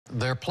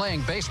They're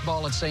playing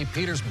baseball in St.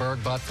 Petersburg,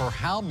 but for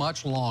how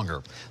much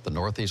longer? The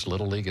Northeast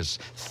Little League is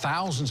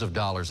thousands of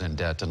dollars in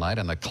debt tonight,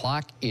 and the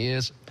clock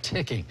is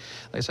ticking.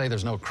 They say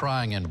there's no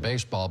crying in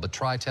baseball, but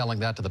try telling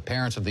that to the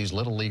parents of these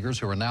Little Leaguers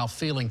who are now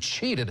feeling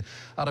cheated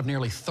out of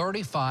nearly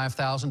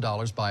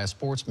 $35,000 by a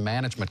sports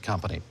management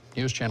company.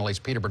 News Channel 8's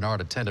Peter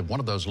Bernard attended one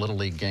of those Little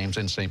League games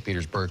in St.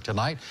 Petersburg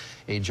tonight.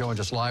 He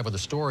joins us live with a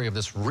story of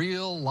this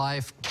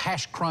real-life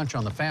cash crunch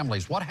on the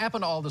families. What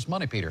happened to all this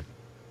money, Peter?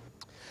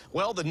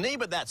 Well, the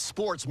name of that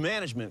sports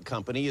management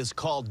company is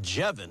called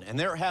Jevon, and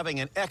they're having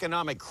an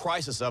economic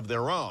crisis of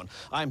their own.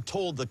 I'm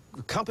told the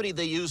company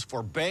they use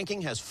for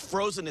banking has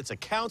frozen its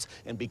accounts,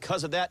 and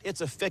because of that,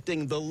 it's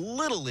affecting the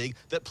Little League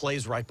that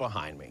plays right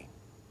behind me.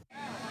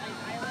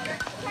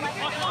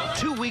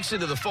 2 weeks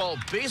into the fall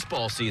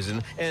baseball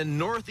season, and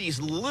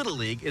Northeast Little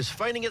League is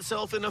finding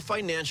itself in a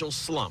financial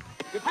slump.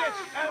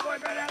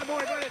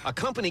 A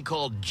company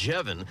called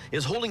Jevon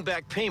is holding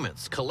back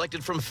payments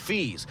collected from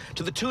fees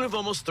to the tune of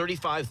almost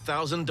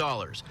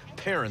 $35,000.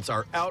 Parents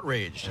are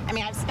outraged. I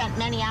mean, I've spent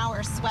many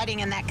hours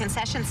sweating in that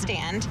concession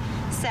stand,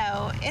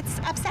 so it's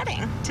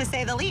upsetting, to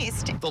say the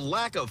least. The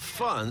lack of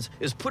funds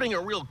is putting a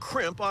real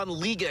crimp on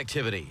league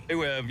activity.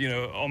 We have,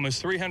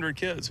 almost 300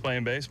 kids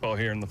playing baseball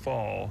here in the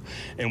fall,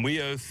 and we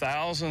owe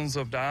thousands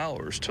of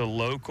dollars to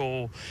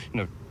local,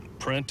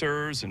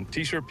 printers and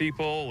t-shirt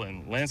people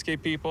and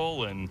landscape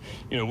people, and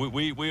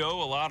we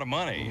owe a lot of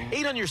money.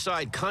 8 on Your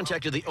Side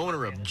contacted the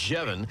owner of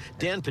Jevon.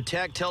 Dan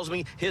Patak tells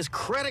me his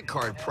credit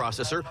card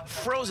processor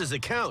froze his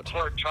account.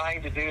 We're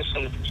trying to do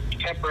some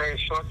temporary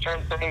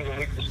short-term things, and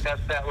we've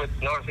discussed that with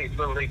Northeast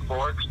Little League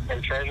Board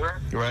and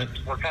Treasurer. Right.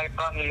 We're kind of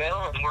caught in the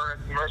middle, and we're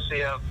at the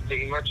mercy of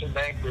the merchant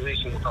bank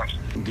releasing the funds.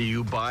 Do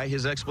you buy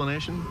his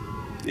explanation?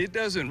 It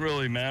doesn't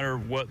really matter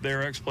what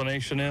their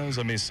explanation is.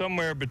 I mean,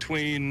 somewhere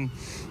between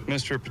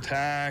Mr.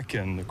 Patak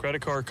and the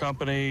credit card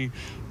company,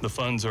 the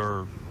funds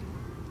are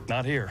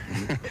not here.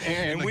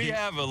 And we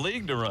have a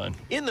league to run.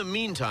 In the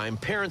meantime,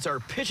 parents are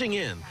pitching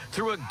in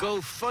through a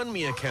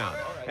GoFundMe account.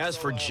 As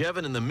for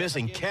Jevon and the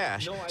missing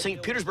cash,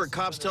 St. Petersburg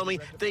cops tell me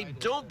they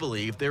don't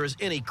believe there is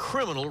any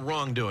criminal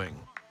wrongdoing.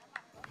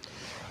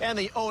 And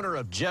the owner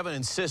of Jevon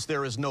insists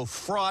there is no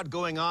fraud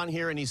going on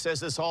here, and he says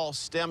this all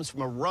stems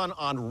from a run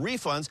on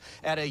refunds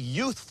at a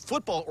youth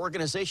football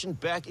organization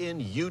back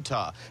in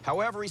Utah.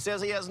 However, he says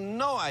he has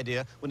no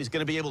idea when he's going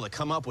to be able to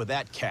come up with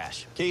that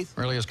cash. Keith?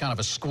 Really is kind of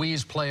a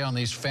squeeze play on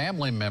these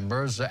family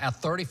members.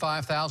 At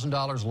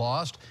 $35,000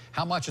 lost,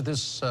 how much of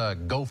this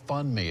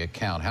GoFundMe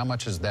account, how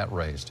much has that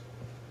raised?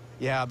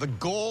 Yeah, the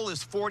goal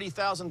is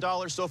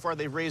 $40,000. So far,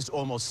 they've raised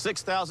almost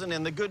 $6,000.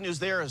 And the good news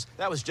there is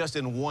that was just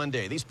in one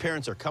day. These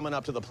parents are coming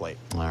up to the plate.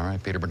 All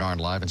right, Peter Bernard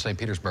live in St.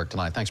 Petersburg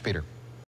tonight. Thanks, Peter.